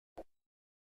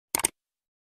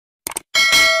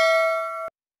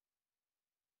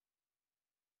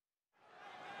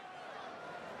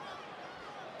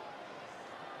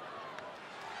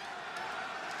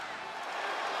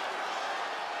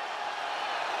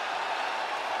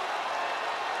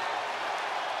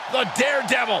the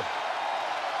Daredevil.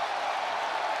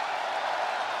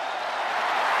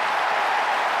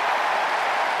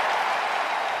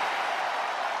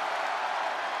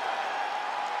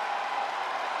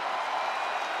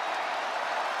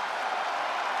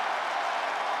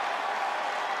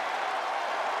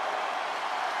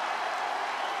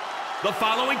 The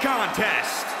following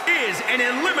contest is an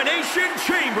Elimination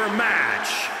Chamber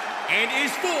match and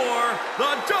is for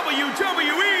the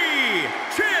WWE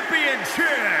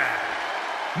Championship.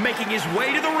 Making his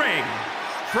way to the ring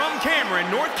from Cameron,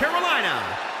 North Carolina,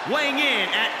 weighing in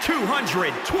at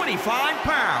 225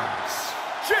 pounds,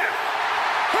 Jeff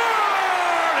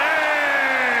Hardy!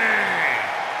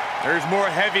 There's more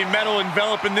heavy metal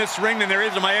enveloped in this ring than there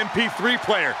is in my MP3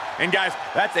 player. And guys,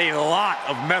 that's a lot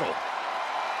of metal.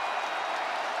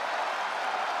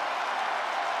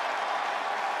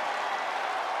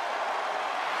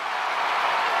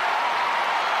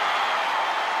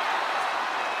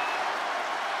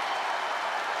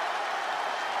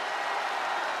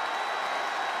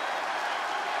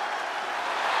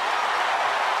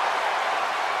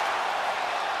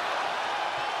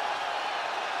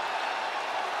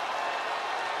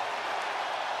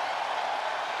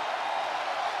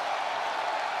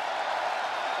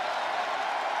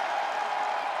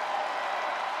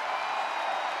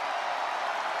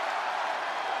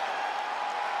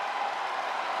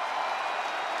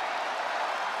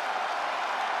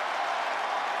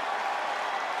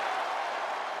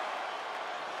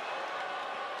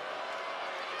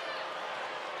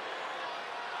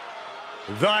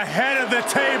 The head of the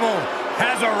table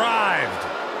has arrived.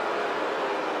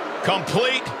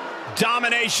 Complete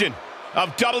domination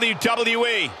of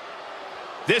WWE.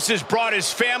 This has brought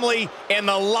his family and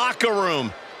the locker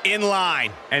room in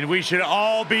line. And we should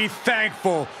all be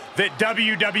thankful that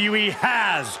WWE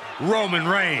has Roman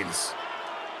Reigns.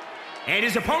 And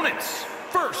his opponents,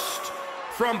 first,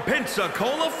 from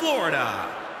Pensacola, Florida,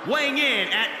 weighing in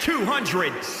at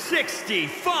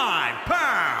 265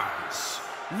 pounds,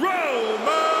 Roman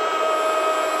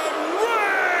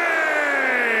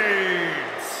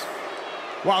Reigns!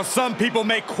 While some people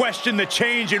may question the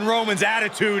change in Roman's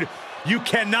attitude, you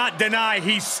cannot deny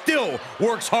he still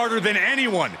works harder than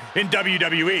anyone in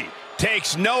WWE.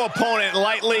 Takes no opponent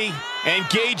lightly,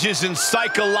 engages in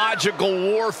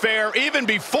psychological warfare even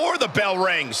before the bell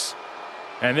rings.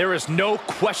 And there is no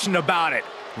question about it.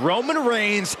 Roman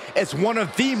Reigns is one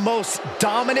of the most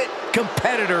dominant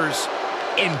competitors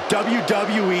in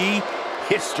WWE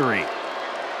history.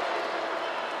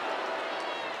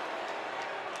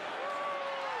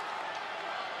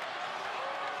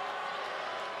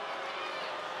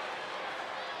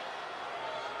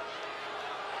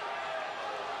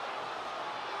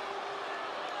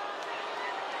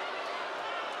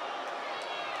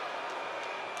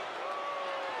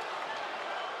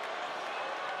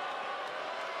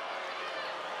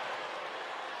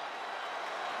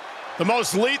 The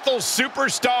most lethal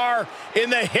superstar in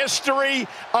the history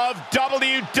of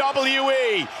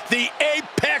WWE, the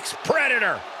Apex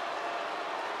Predator.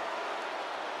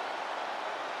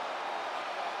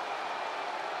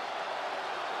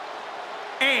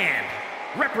 And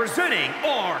representing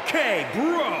RK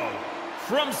Bro,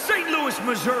 from St. Louis,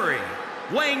 Missouri,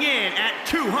 weighing in at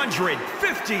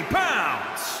 250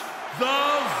 pounds,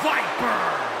 the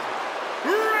Viper,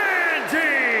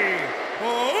 Randy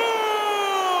Orton!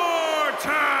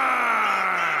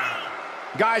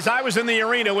 Guys, I was in the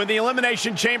arena when the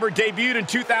Elimination Chamber debuted in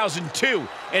 2002,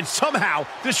 and somehow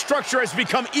the structure has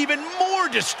become even more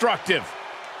destructive.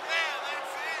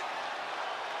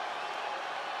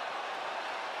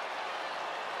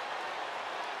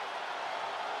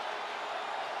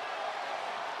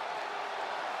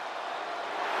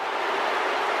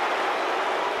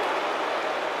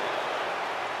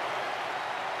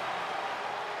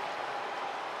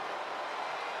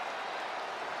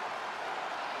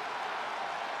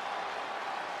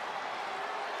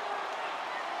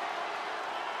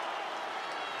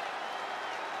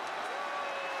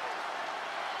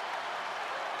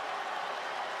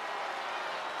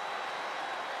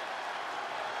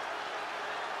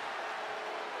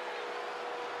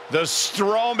 The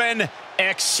Strowman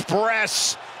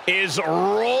Express is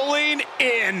rolling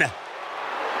in.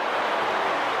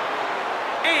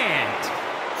 And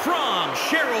from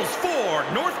Sherrills Ford,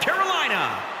 North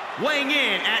Carolina, weighing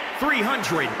in at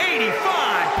 385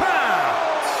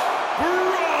 pounds,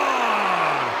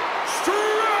 Braun Strowman!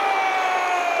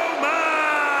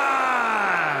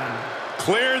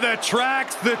 Clear the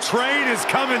tracks, the train is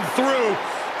coming through.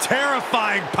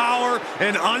 Terrifying power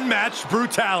and unmatched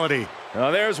brutality. Now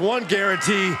there's one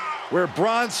guarantee. Where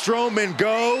Braun Strowman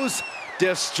goes,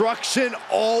 destruction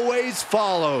always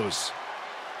follows.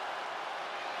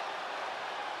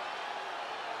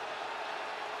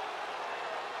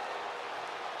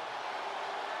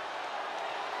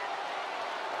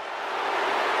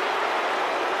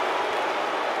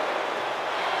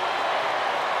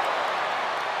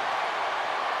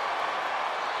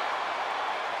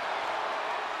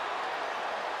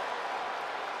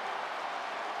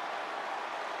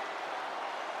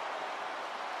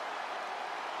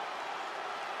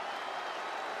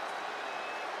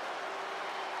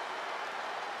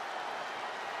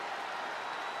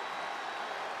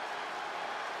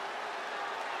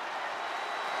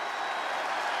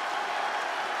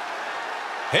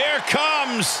 Here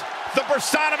comes the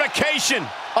personification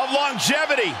of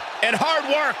longevity and hard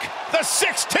work, the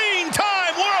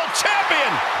 16-time world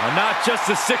champion. Well, not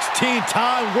just a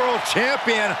 16-time world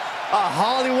champion, a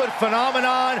Hollywood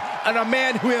phenomenon, and a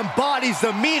man who embodies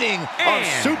the meaning of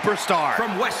superstar.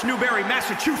 From West Newbury,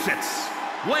 Massachusetts,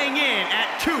 weighing in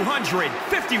at 251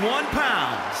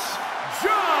 pounds,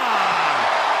 John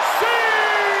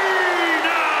Cena!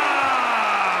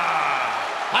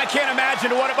 I can't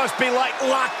imagine what it must be like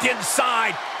locked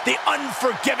inside the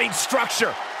unforgiving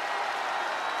structure.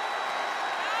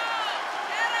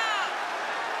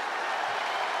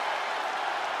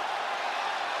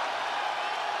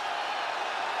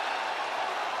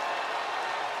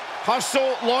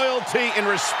 Hustle, loyalty, and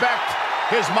respect,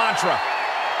 his mantra.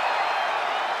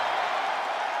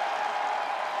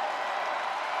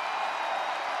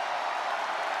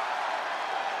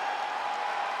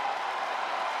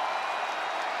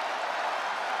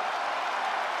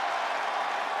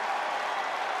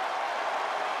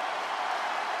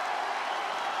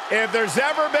 If there's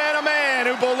ever been a man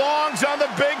who belongs on the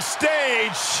big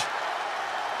stage,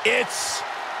 it's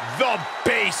the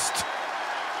Beast.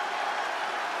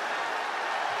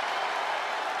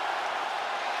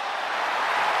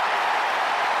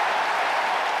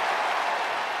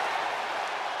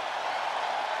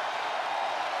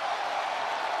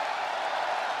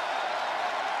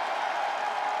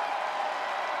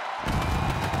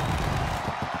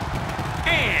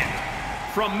 And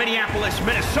from Minneapolis,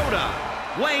 Minnesota,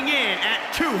 weighing in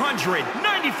at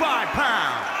 295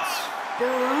 pounds,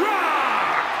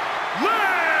 Brock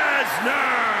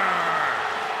Lesnar!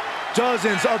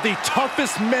 Dozens of the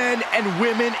toughest men and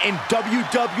women in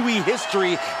WWE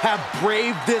history have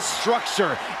braved this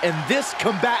structure, and this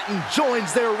combatant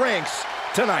joins their ranks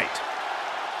tonight.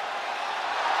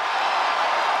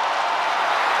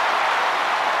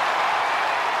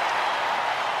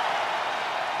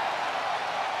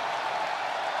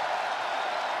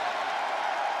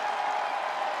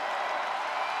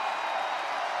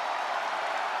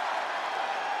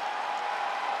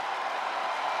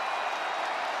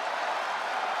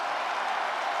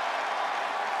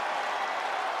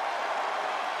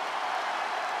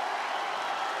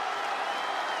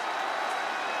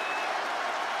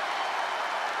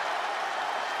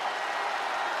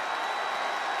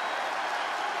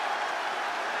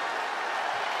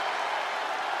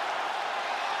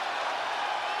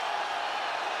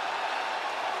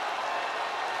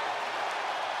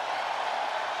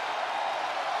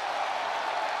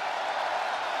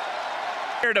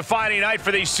 Defining night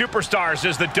for these superstars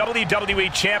as the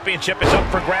WWE Championship is up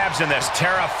for grabs in this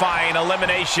terrifying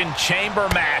Elimination Chamber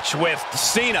match with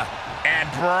Cena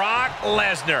and Brock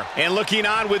Lesnar. And looking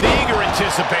on with eager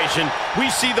anticipation, we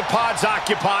see the pods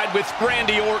occupied with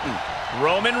Randy Orton,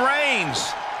 Roman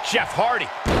Reigns, Jeff Hardy,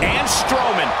 and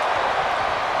Strowman.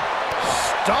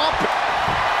 Stomp it.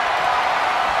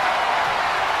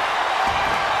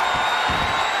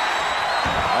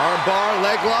 Armbar,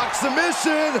 leg lock,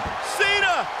 submission.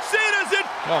 Cena's it.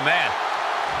 Oh, man.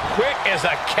 Quick as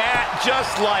a cat,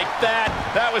 just like that.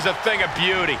 That was a thing of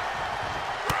beauty.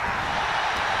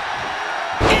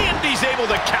 And he's able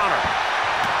to counter.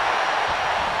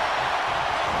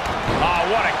 Oh,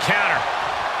 what a counter.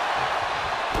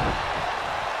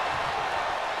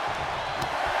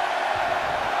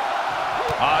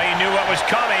 Oh, he knew what was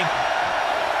coming.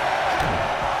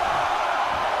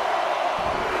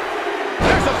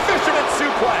 There's a fisherman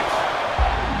suplex.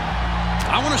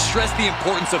 I want to stress the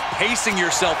importance of pacing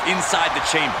yourself inside the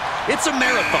chamber. It's a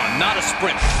marathon, not a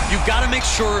sprint. You've got to make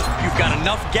sure you've got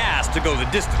enough gas to go the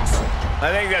distance.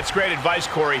 I think that's great advice,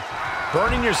 Corey.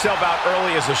 Burning yourself out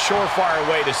early is a surefire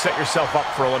way to set yourself up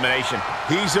for elimination.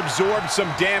 He's absorbed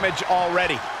some damage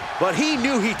already. But he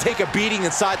knew he'd take a beating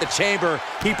inside the chamber.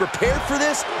 He prepared for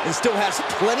this and still has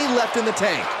plenty left in the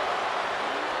tank.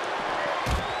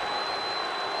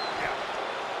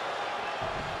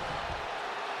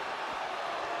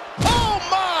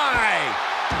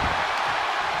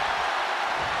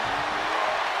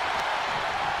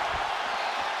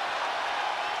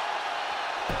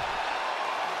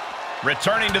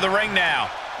 Returning to the ring now.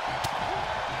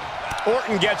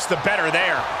 Orton gets the better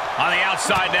there. On the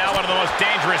outside now, one of the most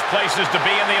dangerous places to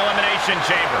be in the Elimination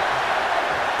Chamber.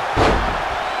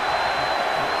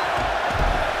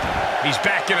 He's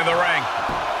back into the ring.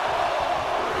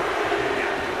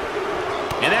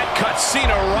 And that cuts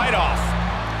Cena right off.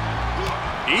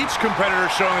 Each competitor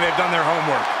showing they've done their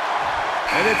homework.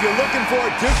 And if you're looking for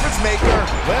a difference maker,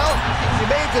 well, you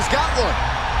may have just got one.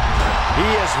 He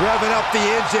is revving up the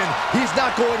engine. He's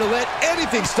not going to let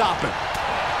anything stop him.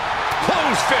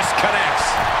 Closed fist connects.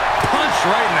 Punch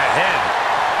right in the head.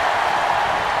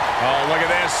 Oh, look at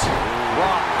this.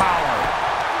 Raw power.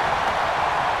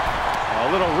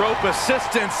 A little rope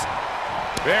assistance.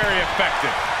 Very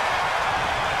effective.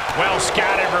 Well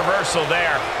scouted reversal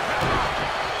there.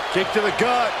 Kick to the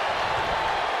gut.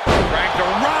 Dragged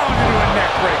around into a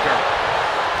neck breaker.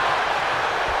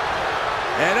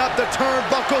 And up the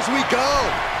turnbuckles we go.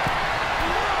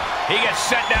 He gets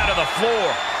sent down to the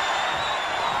floor.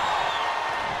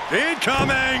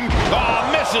 Incoming!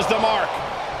 Oh, misses the mark.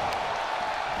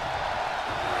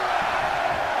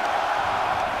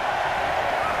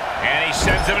 And he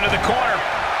sends him into the corner.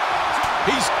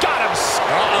 He's got him.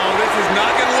 Uh-oh, this is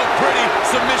not going to look pretty.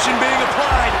 Submission being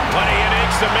applied. What a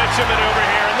unique submission maneuver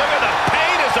here. And look at the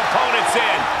pain his opponent's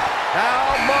in.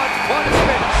 How much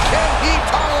punishment can he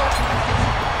tolerate?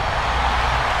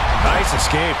 Nice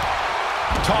escape.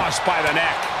 Tossed by the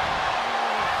neck.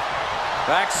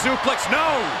 Back suplex,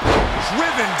 no!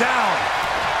 Driven down.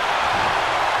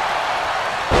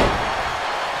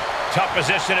 Tough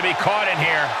position to be caught in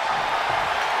here.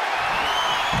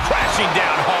 Crashing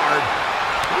down hard.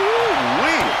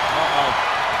 Ooh-wee. Uh-oh.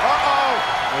 Uh-oh.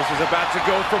 This is about to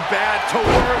go from bad to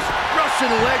worse.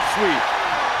 Russian leg sweep.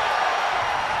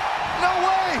 No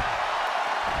way.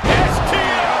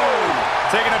 STO!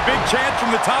 Taking a big chance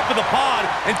from the top of the pod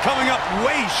and coming up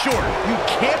way short. You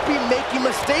can't be making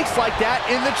mistakes like that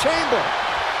in the chamber.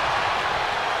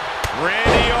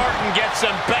 Randy Orton gets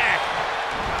him back.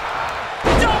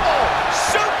 Double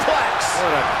suplex.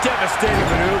 What a devastating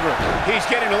maneuver. He's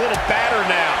getting a little battered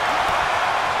now.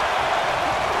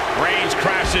 Reigns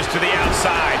crashes to the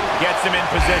outside. Gets him in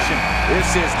position.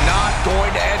 This is not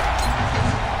going to end.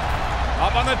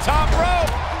 Up on the top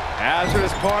rope. Hazardous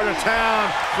part of town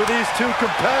for these two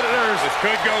competitors. This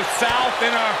could go south in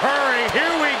a hurry.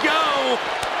 Here we go.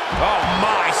 Oh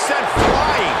my, sent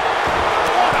flying.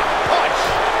 What a punch.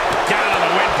 Down on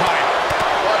the windpipe.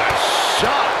 What a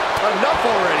shot. Enough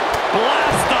already.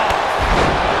 Blast off.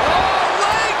 Oh,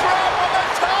 leg drop on the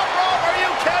top rope. Are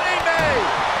you kidding me?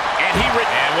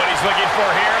 And what he's looking for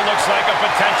here looks like a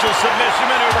potential submission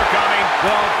maneuver coming.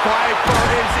 The Viper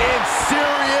is in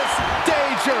serious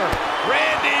danger.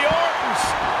 Randy Orton's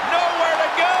nowhere to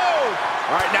go.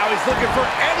 All right, now he's looking for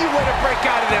any way to break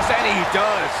out of this, and he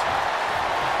does.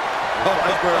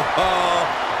 Viper.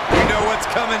 We know what's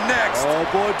coming next. Oh,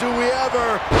 boy, do we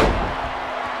ever.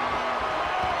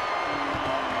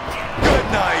 Good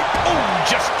night. Oh,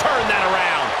 just turn that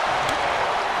around.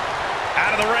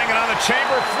 Out of the ring and on the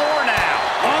chamber floor now.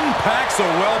 Unpacks a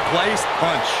well-placed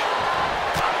punch.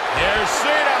 Here's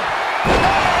Cena.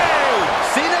 Hey!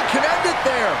 Cena connected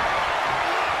there.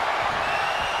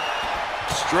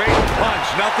 Straight punch,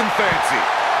 nothing fancy.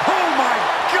 Oh my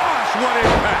gosh, what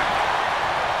impact!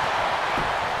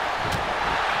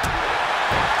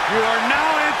 You are now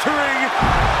entering.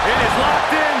 It is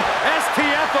locked in.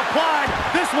 STF applied.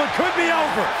 This one could be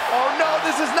over. Oh no,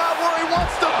 this is not where he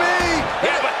wants to be.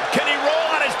 Yeah, but can he roll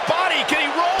on his body? Can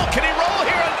he roll? Can he roll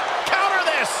here and counter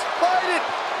this? Fight it.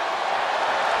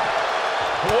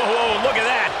 Whoa, whoa, look at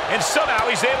that. And somehow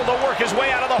he's able to work his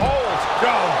way out of the hold.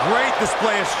 Oh, great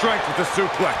display of strength with the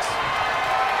suplex.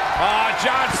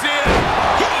 John Cena,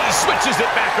 he switches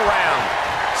it back around.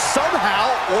 Somehow,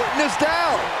 Orton is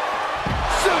down.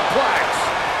 Suplex.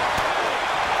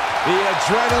 The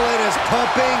adrenaline is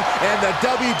pumping, and the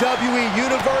WWE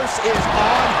Universe is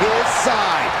on his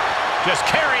side. Just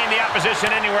carrying the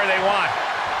opposition anywhere they want.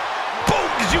 Boom!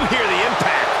 Did you hear the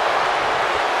impact?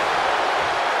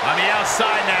 On the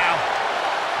outside now.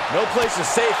 No place is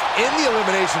safe in the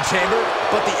Elimination Chamber,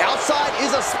 but the outside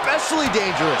is especially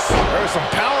dangerous. There's some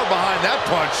power behind that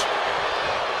punch.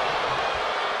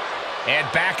 And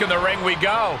back in the ring we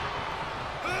go.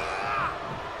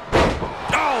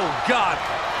 Oh, God.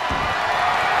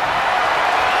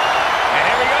 And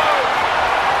here we go.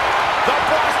 The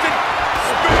Boston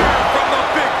Spear from the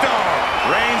big dog.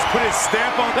 Reigns put his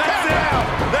stamp on. That's it.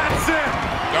 That's it.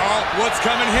 Oh, what's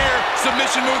coming here?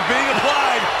 Submission move being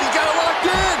applied. He's got it locked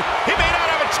in. He may not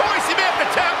have a choice. He may have to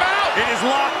tap out. It is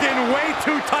locked in way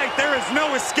too tight. There is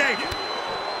no escape.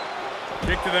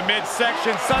 Kick to the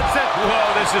midsection, sunset. Whoa,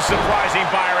 this is surprising,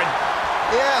 Byron.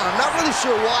 Yeah, I'm not really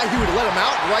sure why he would let him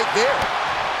out right there.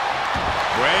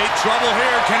 Great trouble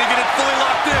here. Can he get it fully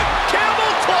locked in?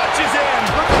 Camel clutches in.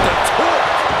 Look at the torque.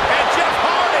 And Jeff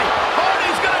Hardy.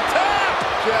 Hardy's gonna tap.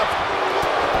 Jeff.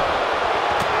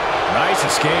 Nice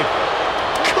escape.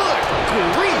 Good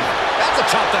grief. That's a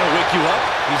chop that'll wake you up.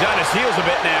 He's on his heels a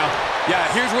bit now. Yeah,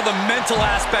 here's where the mental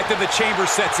aspect of the chamber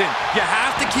sets in. You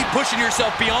have to keep pushing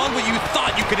yourself beyond what you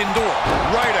thought you could endure.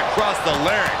 Right across the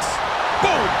larynx.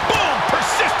 Boom, boom,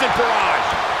 persistent barrage.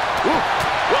 Ooh,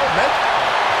 well met.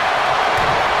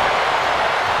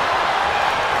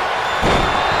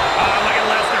 Look at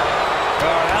Lesnar.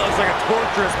 Oh, that looks like a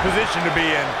torturous position to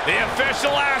be in. The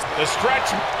official asked. The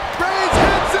stretch. Reigns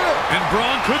hits him. And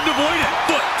Braun couldn't avoid it.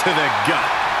 Foot to the gut.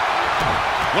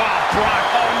 Wow, Braun.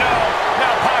 Oh, no.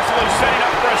 Now possibly setting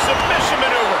up for a submission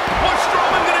maneuver. What's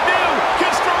Strowman going to do?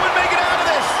 Can Strowman make it out of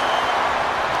this?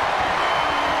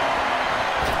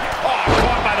 Oh,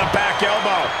 caught by the back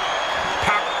elbow.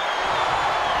 Pop.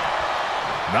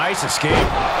 Nice escape.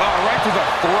 Oh, right to the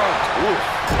throat. Ooh.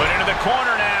 Put into the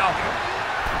corner now.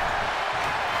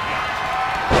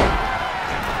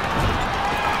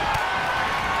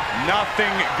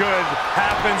 Nothing good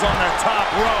happens on the top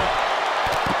rope.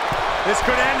 This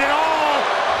could end it all.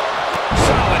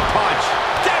 Solid punch.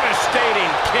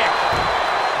 Devastating kick.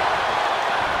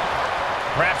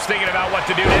 Perhaps thinking about what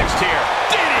to do next here.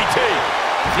 DDT.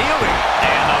 Kneeling.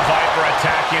 And the Viper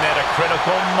attacking at a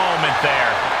critical moment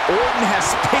there. Orton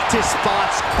has picked his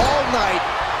spots all night.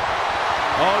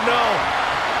 Oh, no.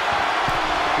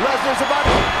 Lesnar's about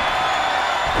to...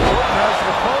 Orton has the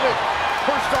opponent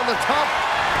pushed on the top.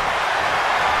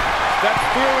 Steps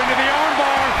through into the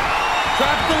armbar.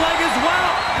 Traps the leg as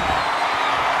well.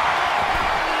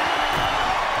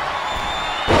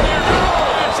 There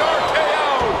goes. It's RKO.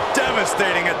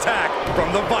 Devastating attack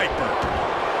from the Viper.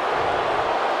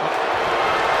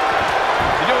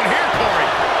 What you doing here, Corey?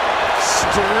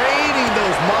 Straining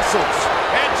those muscles.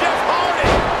 And Jeff Hardy.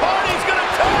 Hardy's gonna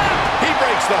tap. He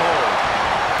breaks the hold.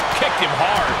 Kicked him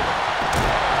hard.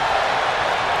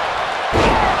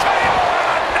 RKO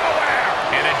out of nowhere.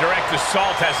 And a direct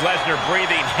assault has Lesnar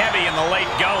breathing heavy in the late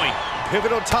going.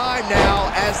 Pivotal time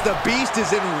now as the Beast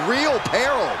is in real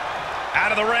peril.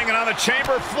 Out of the ring and on the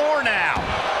chamber floor now.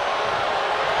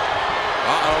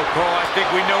 Uh-oh, Cole, I think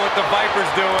we know what the Viper's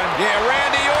doing. Yeah,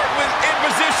 Randy Orton was in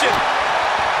position.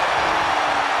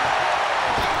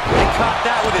 He caught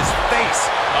that with his face.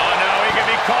 Oh, no, he could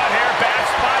be caught here. Bad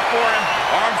spot for him.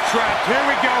 Arms trapped. Here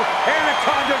we go.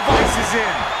 Anaconda Vice is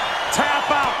in. Tap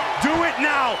out. Do it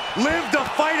now. Live to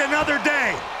fight another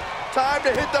day. Time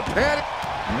to hit the panic.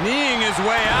 Kneeing his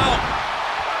way out.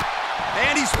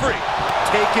 And he's free.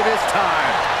 Taking his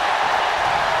time.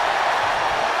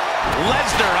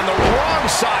 Lesnar on the wrong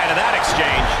side of that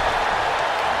exchange.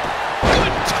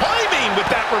 Good timing with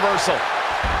that reversal.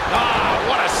 Ah,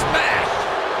 what a smash.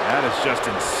 That is just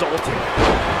insulting.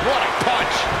 What a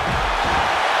punch.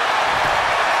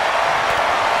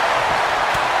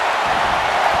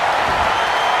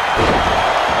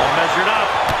 All measured up.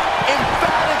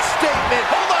 Emphatic statement.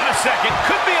 Hold on a second.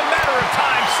 Could be a matter of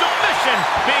time. Submission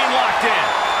being locked in.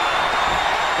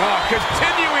 Oh,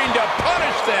 continuing to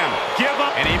punish them. Give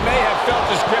up. And he may have felt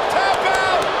his grip. Tap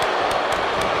out.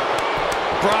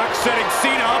 Brock setting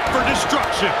Cena up for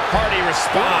destruction. Hardy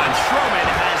responds. Strowman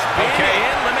has been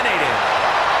eliminated.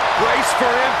 Brace for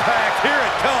impact. Here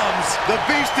it comes. The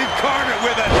Beast incarnate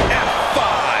with an F5.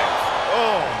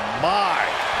 Oh, my.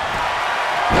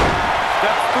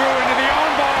 Steps through into the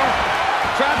armbar.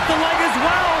 Traps the leg as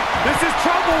well. This is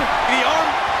trouble. The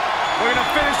arm. We're going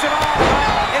to finish it off.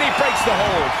 And he breaks the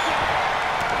hold.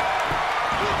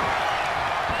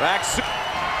 Back.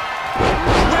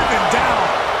 Driven down.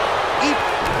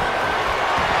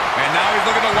 And now he's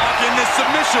looking to lock in this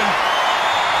submission.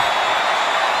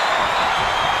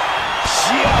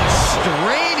 Just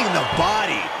straining the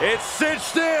body. It's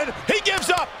cinched in. He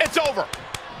gives up. It's over.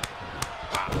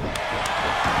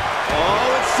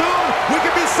 Oh, and soon we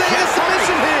could be seeing a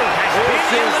submission here.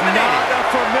 This is not a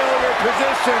familiar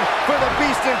position for the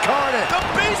Beast incarnate. The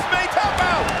Beast may tap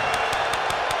out.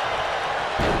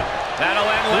 That'll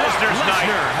end Lesnar's night.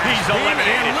 He's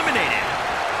eliminated.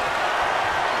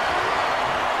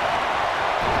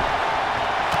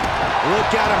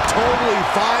 Look at him totally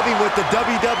vibing with the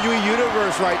WWE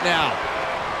Universe right now.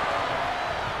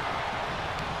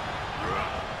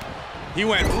 He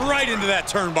went right into that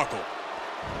turnbuckle.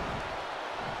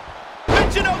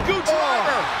 Michinoku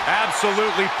driver.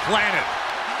 Absolutely planted.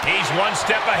 He's one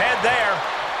step ahead there.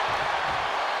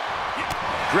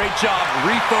 Great job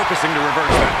refocusing to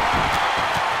reverse that.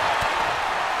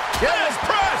 Yes,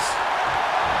 press!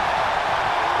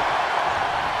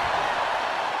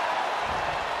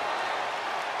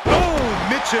 Boom!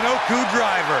 Michinoku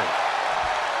driver.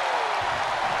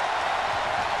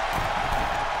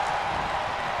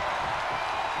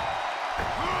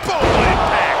 Boom!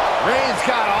 Impact. Reigns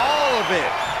got all of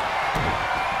it.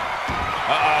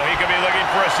 Uh-oh, he could be looking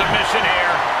for a submission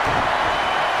here.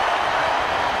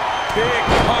 Big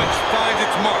punch finds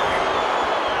its mark.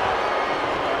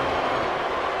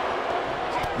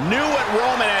 Knew what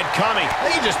Roman had coming.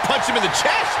 He just punched him in the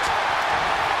chest.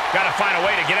 Got to find a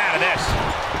way to get out of this.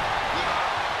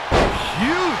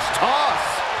 Huge toss.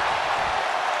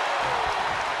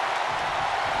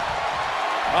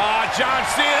 John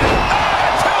Cena.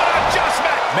 To an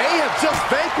adjustment. May have just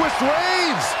vanquished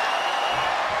Reigns.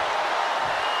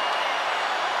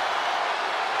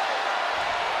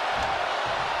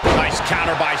 Nice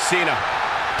counter by Cena.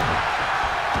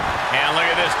 And look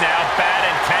at this now. Bad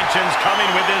intentions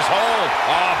coming with his hold.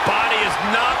 Body is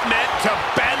not meant to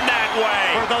bend that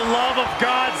way. For the love of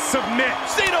God, submit.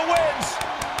 Cena wins.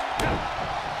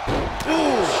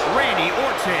 Ooh. Randy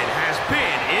Orton has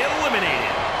been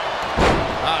eliminated.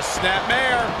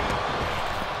 Snapmare.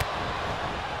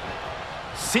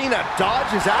 Cena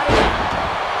dodges out of it.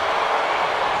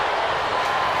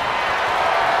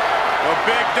 The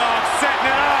big dog setting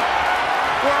it up.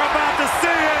 We're about to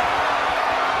see it.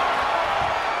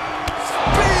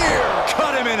 Spear!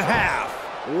 Cut him in half.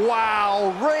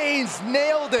 Wow, Reigns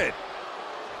nailed it.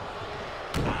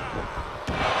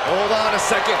 Hold on a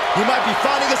second. He might be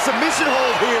finding a submission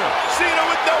hold here. Cena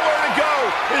with nowhere to go.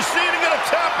 Is Cena going to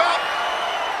tap out?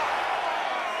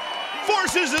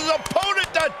 Forces his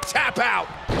opponent to tap out.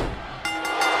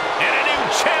 And a new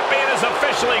champion is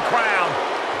officially crowned.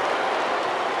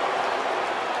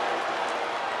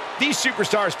 These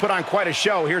superstars put on quite a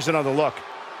show. Here's another look.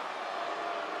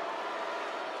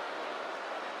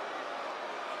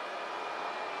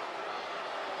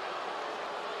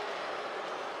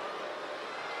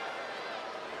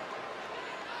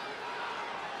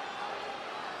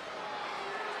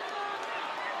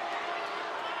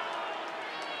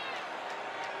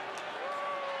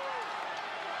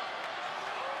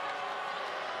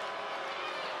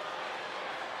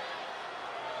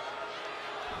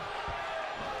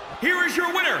 Here is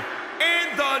your winner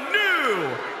and the new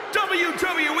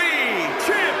WWE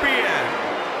Champion,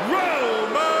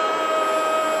 Roman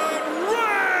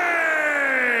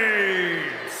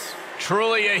Reigns!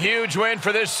 Truly a huge win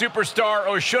for this superstar,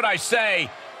 or should I say,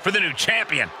 for the new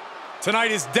champion. Tonight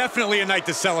is definitely a night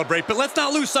to celebrate, but let's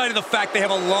not lose sight of the fact they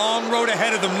have a long road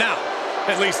ahead of them now.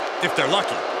 At least, if they're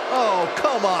lucky. Oh,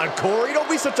 come on, Corey. Don't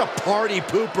be such a party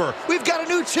pooper. We've got a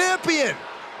new champion.